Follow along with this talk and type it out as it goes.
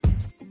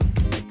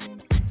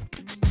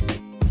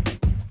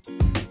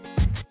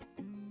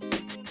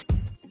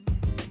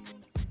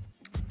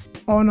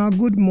On a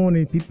good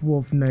morning, people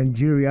of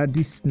Nigeria.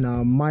 This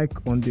now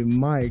Mike on the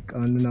mic,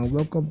 and now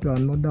welcome to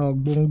another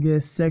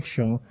Ogbonge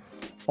section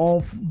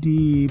of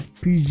the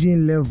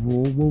pidgin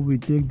level what we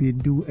take they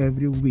do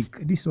every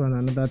week. This one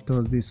another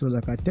Thursday. So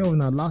like I tell you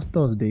last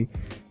Thursday,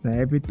 now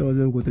every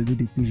Thursday we go to do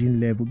the pidgin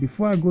level.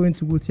 Before I go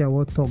into what I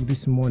will talk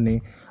this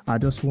morning, I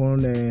just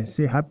want to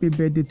say happy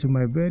birthday to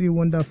my very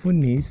wonderful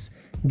niece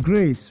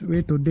Grace.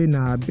 Wait today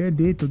now her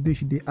birthday. Today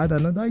she did add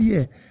another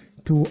year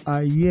to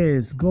our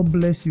years. God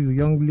bless you,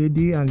 young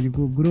lady, and you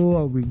go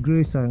grow up with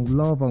grace and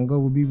love, and God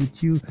will be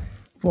with you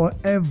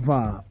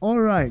forever.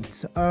 All right,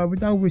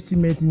 without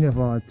wasting any of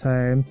our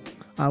time,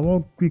 I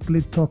want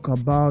quickly talk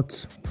about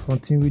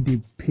something where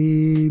they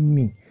pay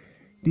me.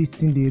 This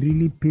thing they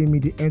really pay me.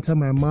 They enter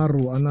my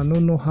marrow, and I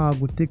don't know how I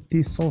go take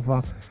this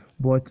suffer.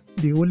 But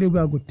the only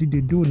way I go take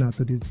they do now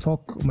to they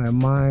talk my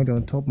mind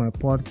on top my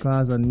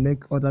podcast and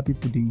make other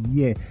people the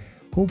hear.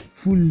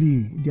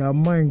 Hopefully their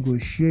mind go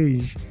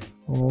change,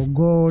 or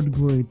God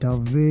go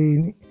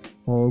intervene,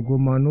 or go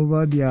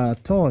maneuver their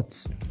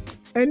thoughts.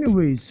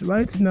 Anyways,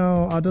 right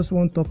now I just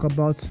want to talk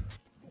about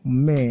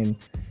men.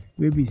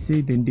 Maybe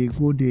say then they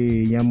go the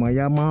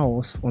yama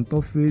us on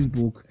top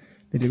Facebook.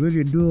 Then they go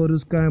they do all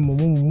those kind of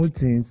mumu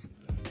things.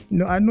 You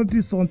know, I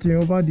noticed something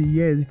over the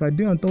years. If I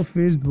do on top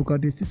Facebook, I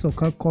see some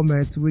kind of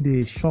comments where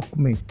they shock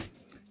me.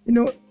 You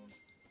know,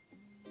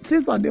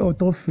 since I did on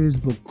top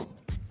Facebook,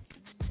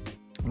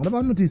 I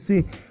never noticed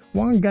say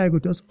one guy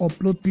could just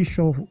upload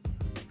picture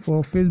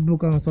for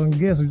Facebook, and some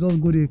girls will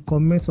just go to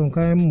comment some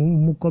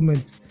kind of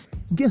comment.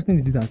 Girls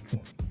need to do that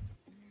thing.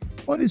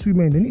 All these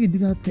women, they need to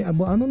do that thing.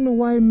 But I don't know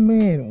why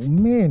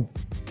men,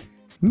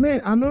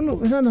 I don't know.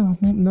 Now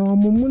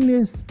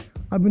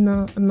I mean,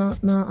 I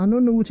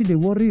don't know what they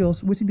worry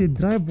us, what they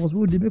drive us,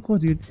 what they make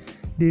us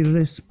they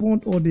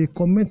respond or they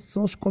comment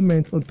such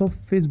comments on top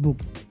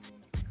Facebook.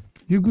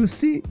 You go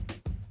see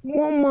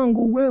one man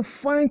go wear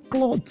fine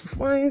clothes,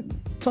 fine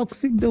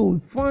tuxedo,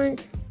 fine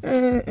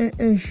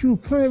shoe,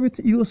 fine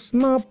everything. You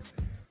snap,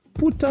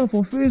 put down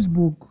for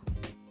Facebook.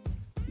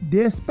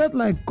 They expect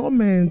like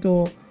comment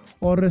or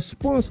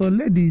response or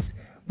ladies,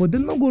 but they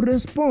not go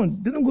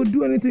respond. They don't go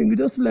do anything. You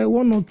just like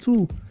one or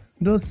two.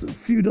 Just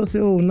few just say,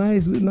 oh,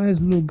 nice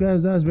look,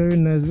 guys, that's very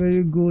nice,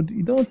 very good.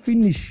 You don't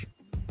finish.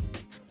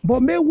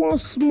 But make one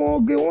small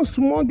girl,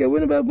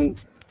 whenever even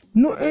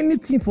know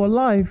anything for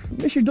life,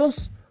 make she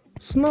just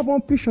snap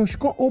one picture. She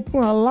can't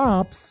open her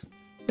laps,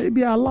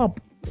 maybe her lap.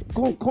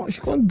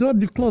 She can't drop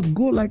the cloth,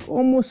 go like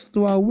almost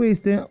to her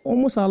waist, then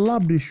almost her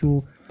lap they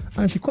show,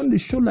 and she can't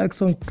show like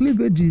some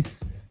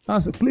cleavages.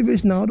 That's a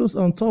cleavage now. All those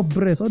on top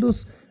breasts, all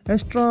those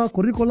extra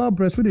curricular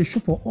breasts where they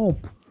show for up.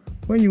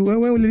 When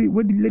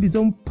the lady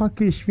don't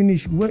package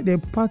finish, where they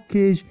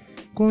package,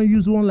 gonna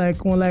use one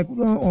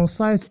on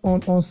size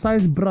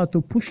bra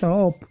to push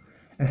her up,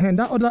 and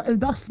that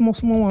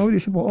small one where they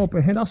show for up,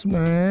 and that's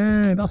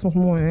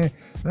small and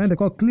they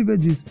call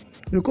cleavages.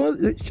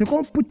 She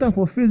can't put them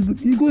for Facebook.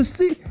 You go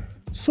see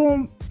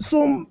some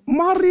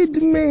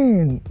married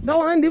men. That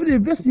one they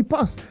invest the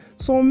past.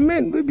 Some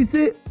men maybe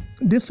say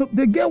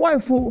they get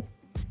wife for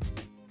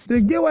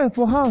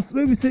house.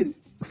 Maybe say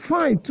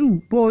fine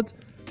too, but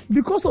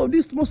because of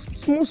this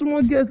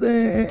small girls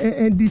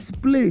and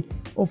display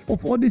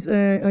of all these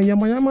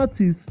yama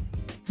things,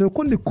 they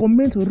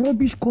comment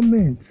rubbish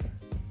comments.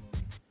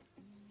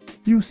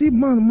 You see,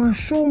 man, we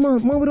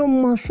don't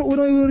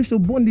even reach to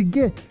bond the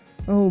girl.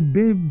 Oh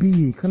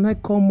baby, can I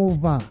come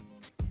over?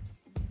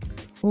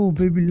 Oh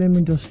baby, let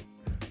me just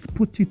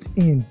put it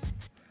in.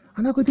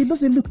 And I go they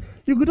look.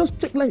 You could just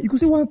check like you could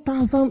see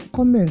 1,000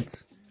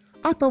 comments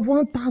out of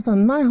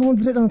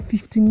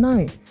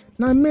 1,959.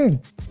 Now men.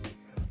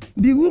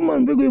 The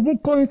woman will go even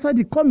call inside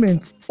the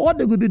comments. All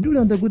they go to do,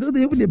 and they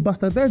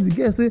bastardize the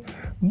girl. Say,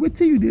 wait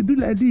till you they do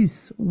like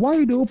this. Why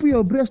you they open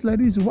your breast like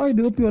this? Why you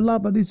they open your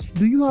lap like this?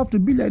 Do you have to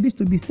be like this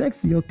to be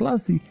sexy or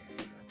classy?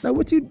 Now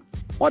what you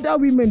other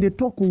women they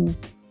talk,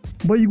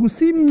 but you go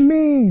see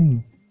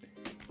men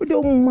who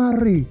don't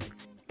marry,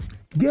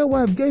 get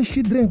wife, get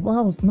children for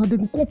house. Now they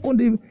go come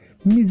they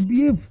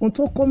misbehave on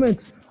top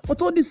comments. On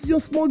top this is your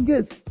small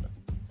girls.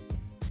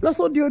 That's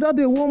what the other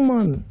day one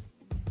man,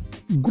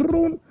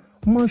 grown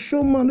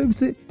mature man, if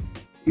say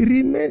he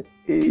remain,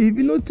 if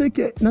you not take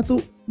care, not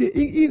to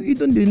he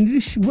don't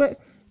reach where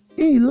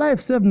in life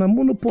self na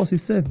monopause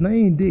itself na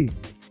in day.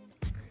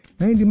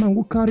 Now the man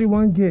go carry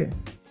one girl.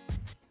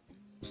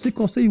 Sick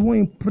of say you want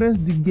impress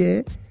the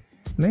girl.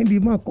 Now the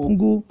man can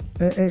go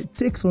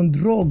take some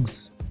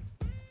drugs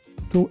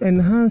to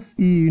enhance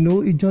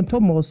John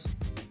Thomas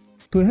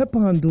to help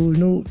him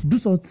to do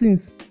some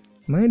things.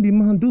 Now the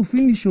man do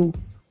finish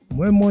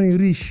when money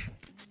reach.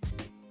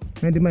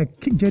 Now the man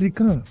kick Jerry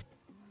Can.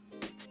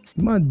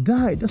 The man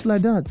died just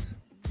like that.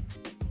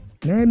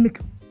 Now make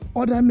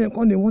other men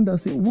come they wonder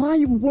say why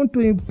you want to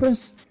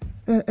impress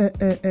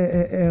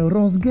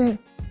Ross girl.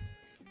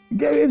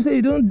 Girl say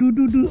you don't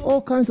do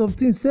all kinds of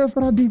things,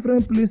 several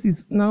different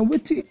places. Now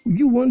what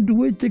you want to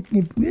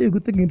do? Where you go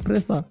take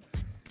impress her?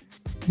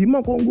 The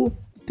man can go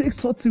take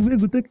something where you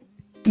go take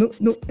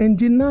no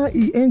engineer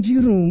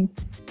engine room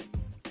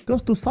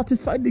just to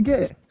satisfy the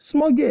girl,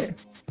 small girl.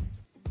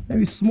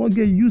 And the small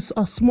girl use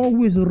a small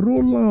waist,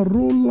 roll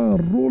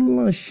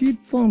on, shit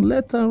on,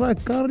 left and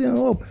right, carry on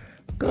up,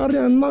 carry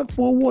and knock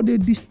forward, they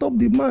disturb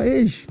the man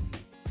age.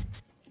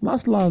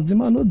 Last, the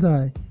man no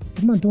die.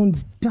 The man don't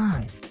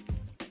die.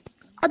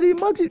 I dey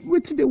imagine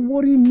wetin dey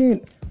worry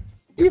men.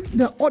 If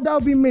the other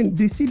women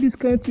they see this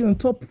kind of thing on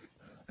top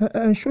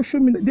and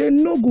social media, they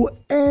no go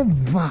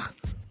ever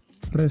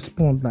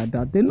respond like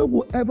that. They no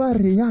go ever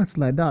react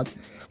like that.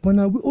 But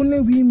now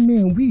only we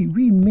men, we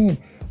men,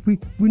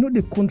 we know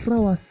they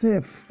control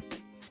ourselves.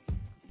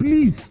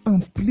 Please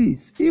and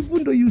please,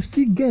 even though you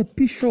see girl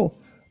picture,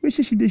 make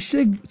sure she dey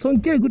shake. Some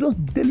girl go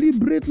just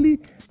deliberately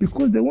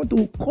because they want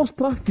to cause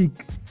traffic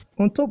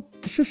on top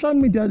social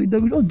media. They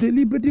will just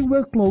deliberately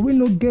wear clothes wey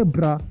no get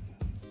bra,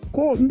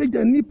 come make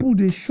their nipple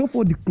dey show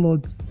for the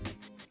cloth.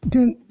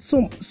 Then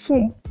some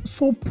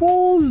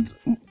supposed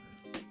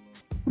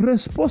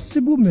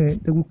responsible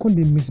men, they will come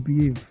dey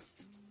misbehave.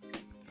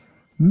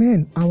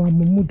 Men, our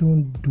mumu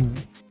don't do.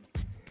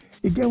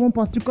 E get one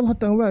particular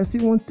time where I see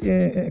one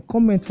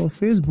comment for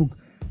Facebook.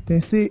 They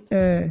say,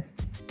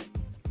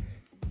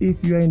 if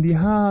you are in the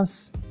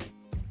house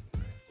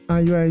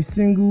and you are a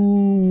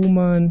single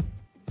woman,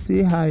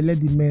 say hi, let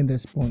the men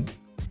respond.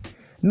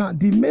 Now,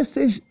 the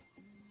message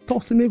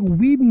talks to make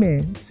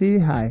women say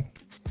hi,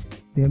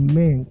 the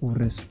men will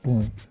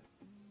respond.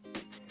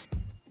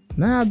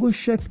 Now I go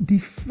check the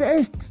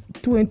first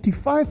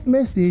 25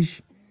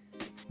 message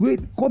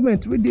with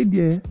comment we did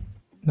there.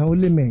 Now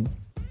only men.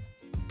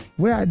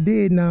 Where are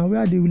they now?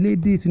 Where are the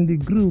ladies in the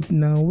group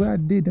now? Where are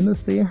they? They're not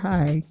saying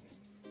hi.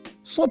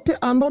 So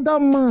another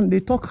man they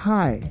talk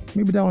hi.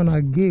 Maybe that one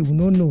are gay. We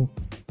don't know.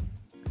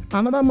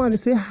 Another man they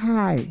say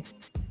hi.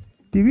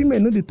 The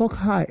women know they talk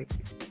hi.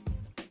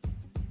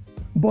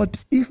 But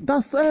if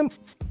that same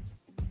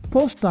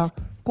poster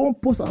come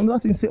post another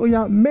thing, say, oh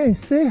yeah, men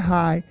say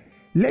hi,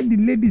 let the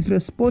ladies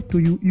respond to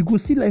you. You go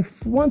see like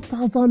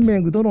 1,000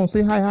 men go don't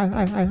say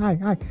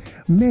hi.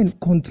 Men,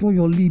 control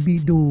your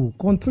libido.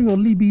 Control your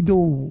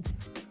libido.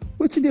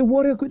 Wait till they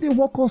worry, they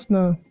work us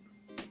now.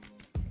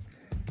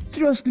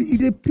 Seriously, if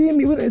they pay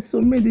me when I see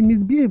some men they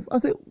misbehave, I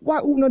say,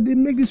 why would not they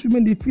make these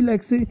women they feel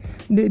like say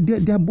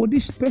their body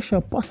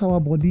special past our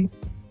body?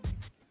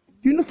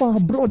 You know, for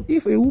abroad,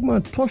 if a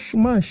woman touch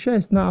man's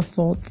chest, na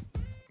assault.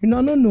 You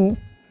know, no.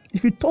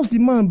 If you touch the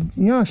man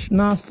nyash,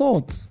 na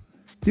assault.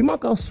 The man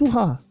can sue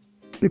her.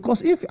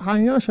 Because if her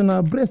nyash and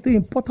her breast they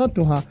important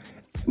to her,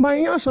 my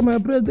nyash and my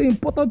breast they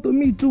important to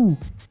me too.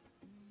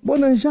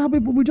 But Nigeria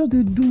people, we just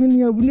they do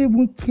anyhow. We never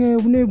even care.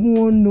 We never even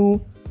want to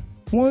know.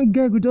 One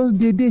girl could just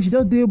day, she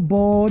just day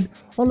bored.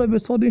 All of a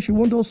sudden, she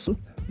want us.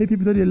 Maybe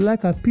people that they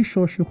like her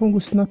picture, she can't go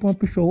snap one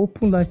picture,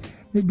 open like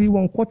maybe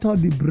 1/4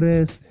 of the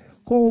breast,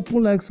 can't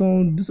open like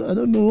some. I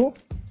don't know.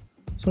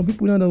 Some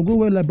people now they'll go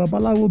wear like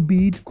babalawo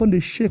bead, come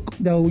they shake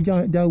their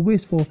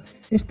waist for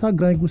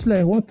Instagram. It goes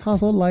like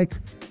 1,000 like.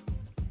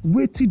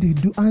 Wait till they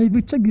do, and if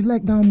you check the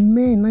like now,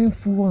 men 9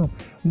 for 1,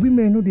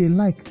 women know they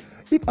like.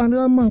 If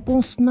another man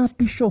come snap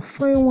picture,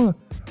 find one,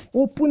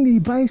 open the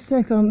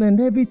biceps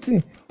and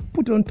everything.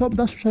 Put on top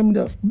that social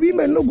media.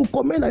 Women no go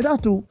comment like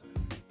that too.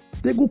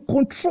 They go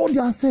control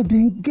themselves.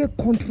 They get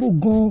control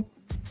gone.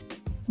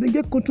 They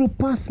get control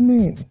past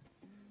men.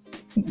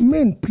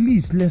 Men,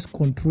 please let's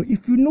control.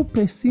 If you know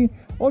person,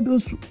 all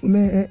those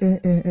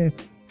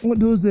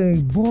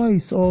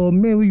boys or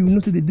men where you know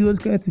say they do those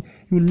kind of things,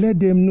 you let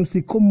them know.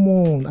 Say, come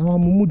on, our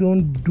mumu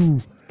don't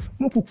do.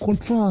 We have to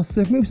control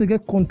ourselves. Maybe they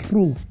get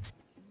control.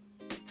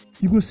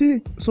 You go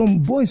see some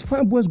boys,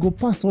 fine boys go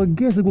past or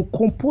girls, they go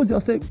compose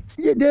themselves.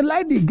 Yeah, they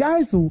like the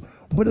guys,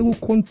 but they will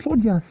control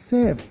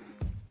themselves.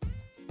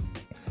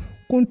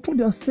 Control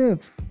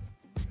themselves.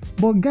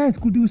 But guys,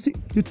 could you see,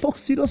 they talk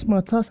serious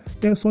matter,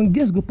 then some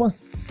girls go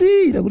past,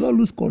 see, they will not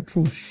lose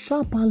control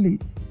sharply.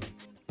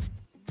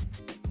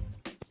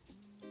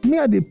 Me,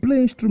 I dey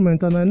play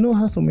instrument and I know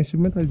how some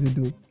instrumentals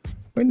they do.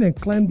 When they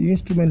climb the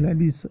instrument like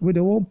this, when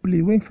they won't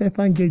play, when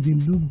fine girls they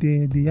look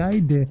there, they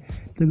hide there,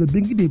 they go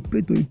bring it, they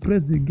play to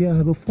impress the girl.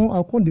 And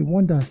I'll come they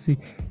wonder, say,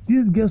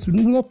 these girls will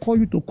not call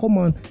you to come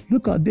and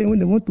look at them when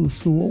they want to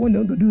sew or when they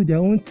want to do their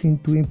own thing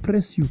to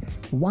impress you.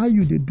 Why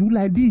you they do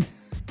like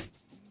this?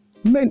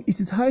 Men, it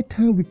is high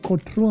time we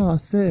control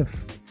ourselves.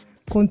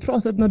 Control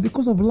ourselves now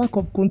because of lack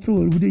of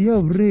control. With the year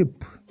of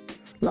rape,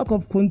 lack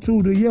of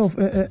control, the year of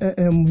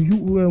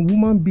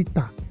woman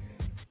beater.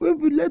 When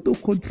we let to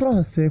control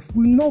ourselves,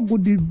 we not go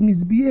to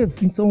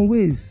misbehave in some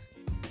ways.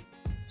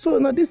 So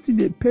now this thing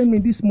they pay me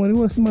this money,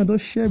 what man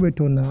don't share it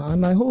on now,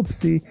 and I hope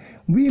say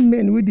we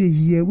men where they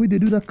hear, where they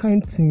do that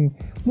kind of thing,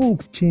 more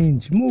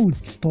change, more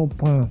stop.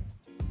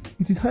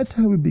 It is high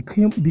time we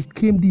became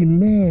the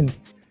men.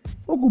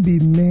 What could be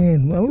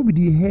men? Why will be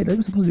the head? Are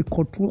we supposed to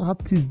control how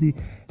things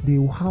they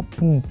will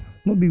happen?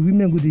 Not be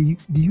women go they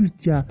use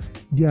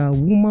their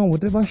woman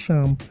whatever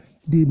sham,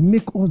 they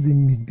make us they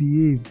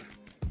misbehave.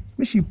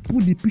 Make she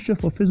put the picture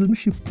for Facebook, make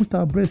she put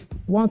her breast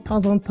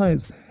 1,000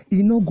 times. It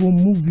not go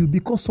move you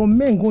because some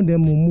men go there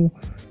mumu.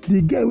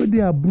 They get where they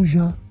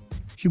Abuja.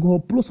 She go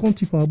upload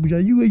something for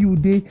Abuja. You where you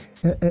dey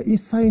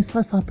inside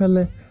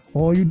Sapele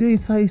or you dey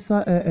inside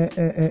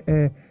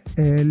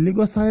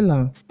Lagos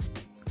Island,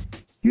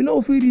 you know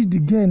if you reach the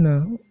girl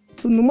now.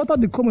 So no matter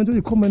the comment wey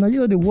you comment, now you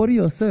no dey worry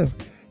yourself.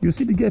 You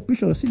see the girl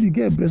picture, see the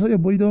girl breast, all your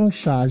body don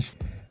charge.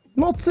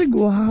 Nothing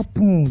go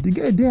happen. The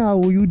girl dey her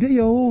own, you dey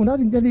your own. Na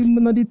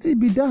the thing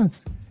be that.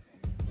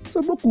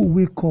 So make we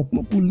wake up,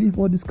 make we leave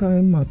all this kind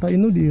of matter. You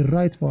know, they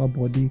right for our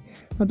body.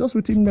 Now just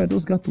wetin me I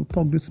just got to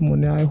talk this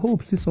morning. I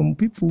hope see some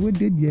people wey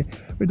dey there,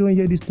 we don't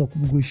hear this talk,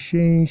 we go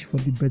change for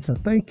the better.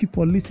 Thank you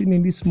for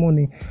listening this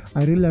morning.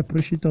 I really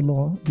appreciate it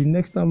all. The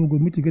next time we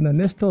go meet again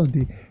next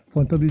Thursday for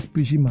on top this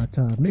PG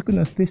matter. Make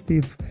una stay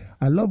safe.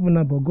 I love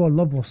una, but God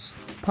love us.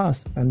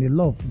 Pass and the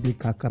love dey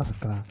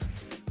kakaraka.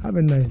 Have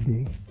a nice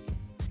day.